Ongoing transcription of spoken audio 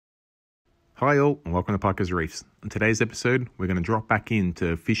Hi all, and welcome to Parker's Reefs. On today's episode, we're going to drop back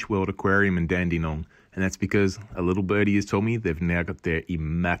into Fish World Aquarium in Dandenong, and that's because a little birdie has told me they've now got their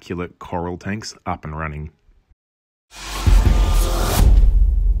immaculate coral tanks up and running.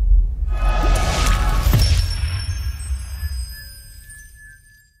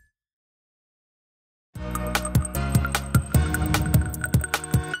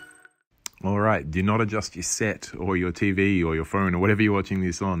 Alright, do not adjust your set or your TV or your phone or whatever you're watching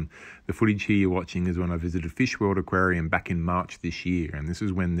this on. The footage here you're watching is when I visited Fish World Aquarium back in March this year, and this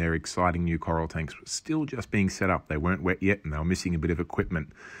is when their exciting new coral tanks were still just being set up. They weren't wet yet and they were missing a bit of equipment.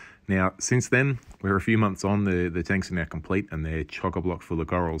 Now, since then, we're a few months on, the tanks are now complete and they're chock-a-block full of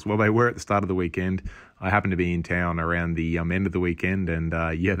corals. Well, they were at the start of the weekend. I happened to be in town around the end of the weekend, and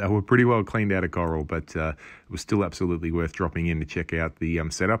yeah, they were pretty well cleaned out of coral, but it was still absolutely worth dropping in to check out the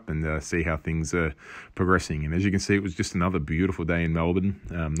setup and see how things are progressing. And as you can see, it was just another beautiful day in Melbourne.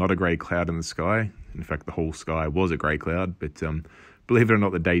 Not a grey cloud in the sky. In fact, the whole sky was a grey cloud, but believe it or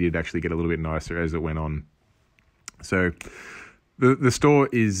not, the day did actually get a little bit nicer as it went on. So The store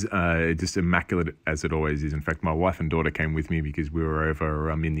is just immaculate as it always is. In fact, my wife and daughter came with me because we were over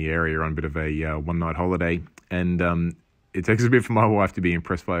in the area on a bit of a one-night holiday. And it takes a bit for my wife to be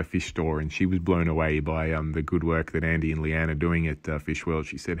impressed by a fish store, and she was blown away by the good work that Andy and Leanne are doing at Fish World.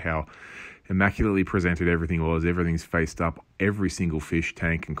 She said how immaculately presented everything was. Everything's faced up. Every single fish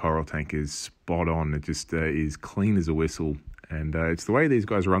tank and coral tank is spot on. It just is clean as a whistle. And it's the way these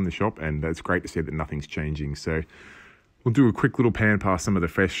guys run the shop, and it's great to see that nothing's changing. So we'll do a quick little pan past some of the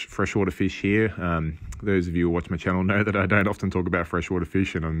freshwater fish here. Those of you who watch my channel know that I don't often talk about freshwater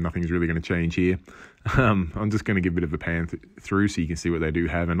fish, and nothing's really going to change here. I'm just going to give a bit of a pan through so you can see what they do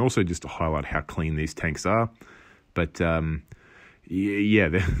have, and also just to highlight how clean these tanks are. But yeah,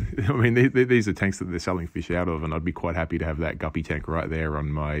 I mean, these are tanks that they're selling fish out of, and I'd be quite happy to have that guppy tank right there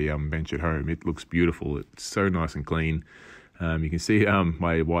on my bench at home. It looks beautiful. It's so nice and clean. You can see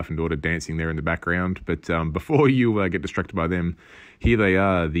my wife and daughter dancing there in the background. But before you get distracted by them, here they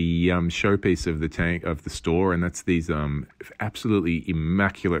are, the showpiece of the tank of the store, and that's these absolutely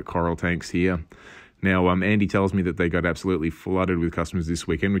immaculate coral tanks here. Now, Andy tells me that they got absolutely flooded with customers this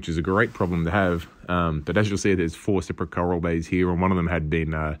weekend, which is a great problem to have. But as you'll see, there's 4 separate coral bays here, and one of them had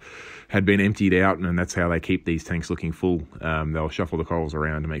been emptied out, and that's how they keep these tanks looking full. They'll shuffle the corals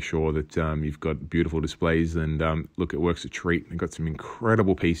around to make sure that you've got beautiful displays, and look, it works a treat. They've got some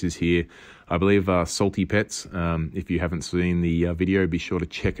incredible pieces here. I believe Salty Pets, if you haven't seen the video, be sure to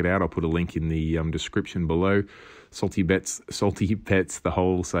check it out. I'll put a link in the description below. Salty Pets, the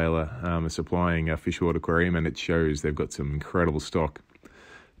wholesaler, are supplying Fish World Aquarium, and it shows they've got some incredible stock.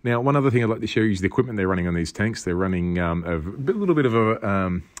 Now, one other thing I'd like to show you is the equipment they're running on these tanks. They're running a little bit of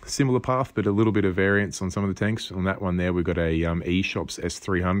a similar path, but a little bit of variance on some of the tanks. On that one there, we've got a eShops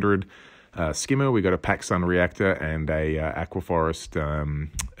S300 skimmer. We've got a PacSun reactor and a Aquaforest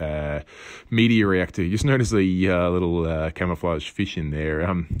media reactor. You just notice the little camouflage fish in there,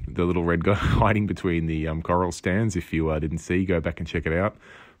 the little red guy hiding between the coral stands. If you didn't see, go back and check it out.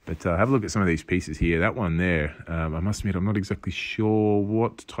 But have a look at some of these pieces here. That one there, I must admit, I'm not exactly sure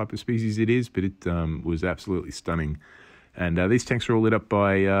what type of species it is, but it was absolutely stunning. And these tanks are all lit up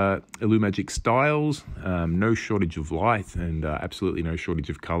by Illumagic styles, no shortage of light, and absolutely no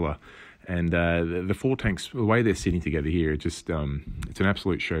shortage of colour. And the 4 tanks, the way they're sitting together here, it's an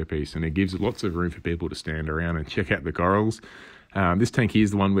absolute showpiece, and it gives lots of room for people to stand around and check out the corals. This tank here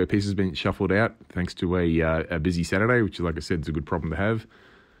is the one where pieces have been shuffled out thanks to a busy Saturday, which, like I said, is a good problem to have.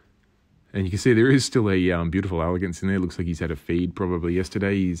 And you can see there is still a beautiful elegance in there. Looks like he's had a feed probably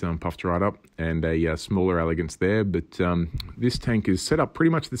yesterday. He's puffed right up, and a smaller elegance there. But this tank is set up pretty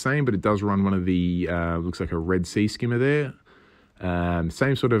much the same, but it does run one of the, looks like a Red Sea skimmer there.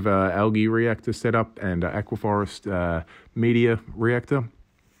 Same sort of algae reactor setup and Aquaforest media reactor.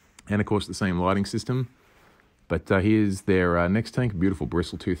 And of course the same lighting system. But here's their next tank, beautiful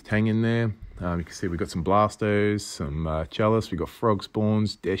bristle-toothed tang in there. You can see we've got some blastos, some chalice, we've got frog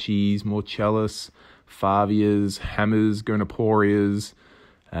spawns, deshies, more chalice, favias, hammers, gonoporias,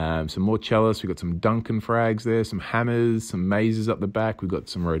 some more chalice. We've got some Duncan frags there, some hammers, some mazes up the back. We've got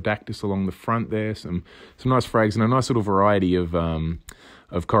some rhodactis along the front there, some nice frags, and a nice little variety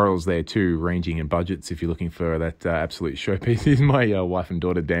of corals there too, ranging in budgets if you're looking for that absolute showpiece. Here's my wife and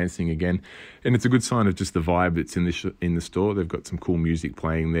daughter dancing again, and it's a good sign of just the vibe that's in the store. They've got some cool music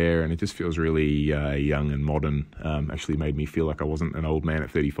playing there, and it just feels really young and modern. Actually made me feel like I wasn't an old man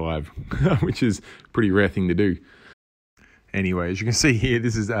at 35, which is a pretty rare thing to do. Anyway, as you can see here,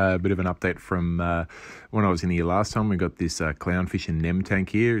 this is a bit of an update from when I was in here last time. We got this clownfish and nem tank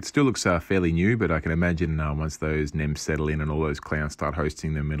here. It still looks fairly new, but I can imagine once those nems settle in and all those clowns start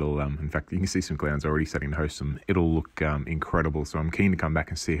hosting them, it'll, in fact, you can see some clowns already starting to host them. It'll look incredible. So I'm keen to come back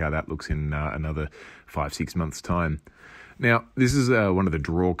and see how that looks in another 5-6 months' time. Now, this is one of the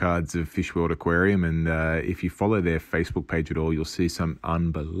draw cards of Fish World Aquarium, and if you follow their Facebook page at all, you'll see some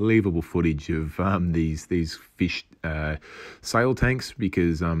unbelievable footage of these fish sale tanks,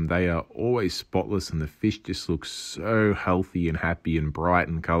 because they are always spotless and the fish just look so healthy and happy and bright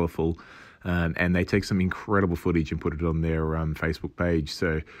and colourful. And they take some incredible footage and put it on their Facebook page.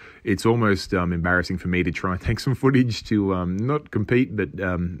 So it's almost embarrassing for me to try and take some footage to not compete, but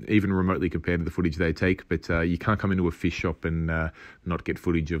even remotely compare to the footage they take. But you can't come into a fish shop and not get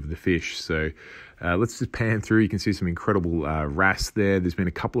footage of the fish. So let's just pan through. You can see some incredible wrasse there. There's been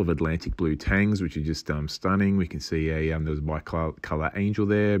a couple of Atlantic blue tangs, which are just stunning. We can see there was a bicolour angel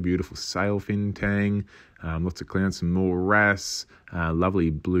there, beautiful sailfin tang. Lots of clowns, some more wrasse,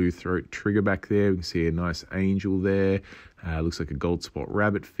 lovely blue throat trigger back there. We can see a nice angel there. Looks like a gold spot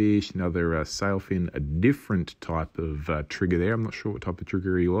rabbit fish, another sailfin, a different type of trigger there. I'm not sure what type of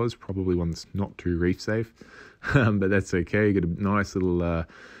trigger he was, probably one that's not too reef safe, but that's okay. You got a nice little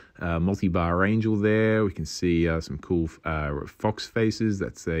multi-bar angel there. We can see some cool fox faces.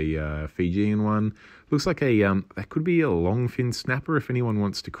 That's a Fijian one. Looks like that could be a longfin snapper. If anyone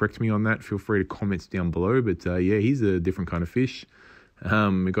wants to correct me on that, feel free to comment down below. But yeah, he's a different kind of fish.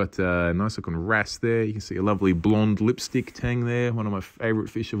 We got a nice looking wrasse there. You can see a lovely blonde lipstick tang there. One of my favorite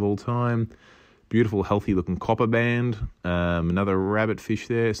fish of all time. Beautiful, healthy looking copper band. Another rabbit fish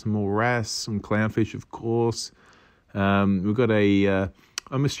there. Some more wrasse, some clownfish, of course. We've got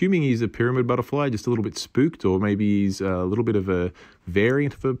I'm assuming he's a pyramid butterfly, just a little bit spooked, or maybe he's a little bit of a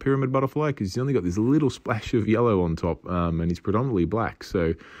variant of a pyramid butterfly, because he's only got this little splash of yellow on top, and he's predominantly black.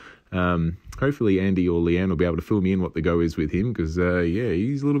 So hopefully Andy or Leanne will be able to fill me in what the go is with him, because yeah,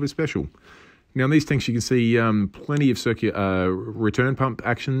 he's a little bit special. Now, in these tanks, you can see plenty of circular return pump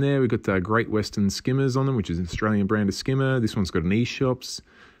action there. We've got Great Western skimmers on them, which is an Australian brand of skimmer. This one's got an E-shops.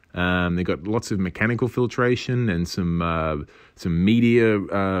 They've got lots of mechanical filtration and some media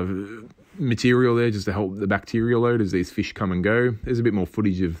material there just to help the bacterial load as these fish come and go. There's a bit more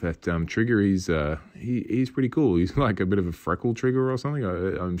footage of that trigger. He's pretty cool. He's like a bit of a freckle trigger or something.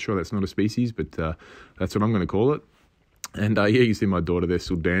 I'm sure that's not a species, but that's what I'm going to call it. And yeah, you see my daughter there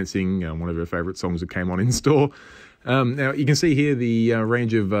still dancing, one of her favourite songs that came on in store. Now, you can see here the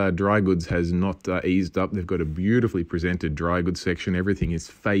range of dry goods has not eased up. They've got a beautifully presented dry goods section. Everything is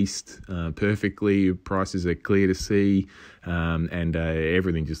faced perfectly. Prices are clear to see, and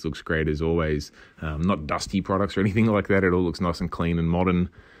everything just looks great as always. Not dusty products or anything like that. It all looks nice and clean and modern.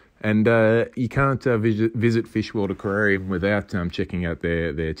 And you can't visit Fish World Aquarium without checking out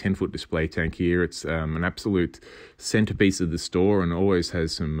their 10-foot display tank here. It's an absolute centerpiece of the store and always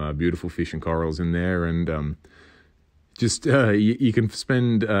has some beautiful fish and corals in there. And just you can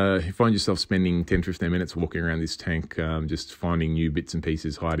find yourself spending 10-15 minutes walking around this tank, just finding new bits and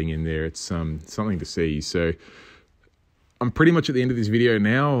pieces hiding in there. It's something to see. So I'm pretty much at the end of this video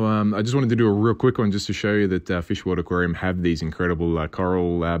now. I just wanted to do a real quick one just to show you that Fish World Aquarium have these incredible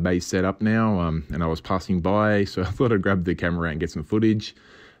coral bays set up now. And I was passing by, so I thought I'd grab the camera out and get some footage.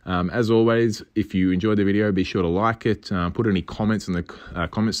 As always, if you enjoyed the video, be sure to like it. Put any comments in the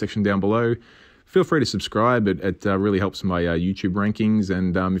comment section down below. Feel free to subscribe. It really helps my YouTube rankings.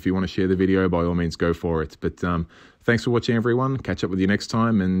 And if you want to share the video, by all means, go for it. But thanks for watching, everyone. Catch up with you next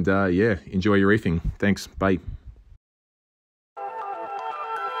time. And yeah, enjoy your reefing. Thanks. Bye.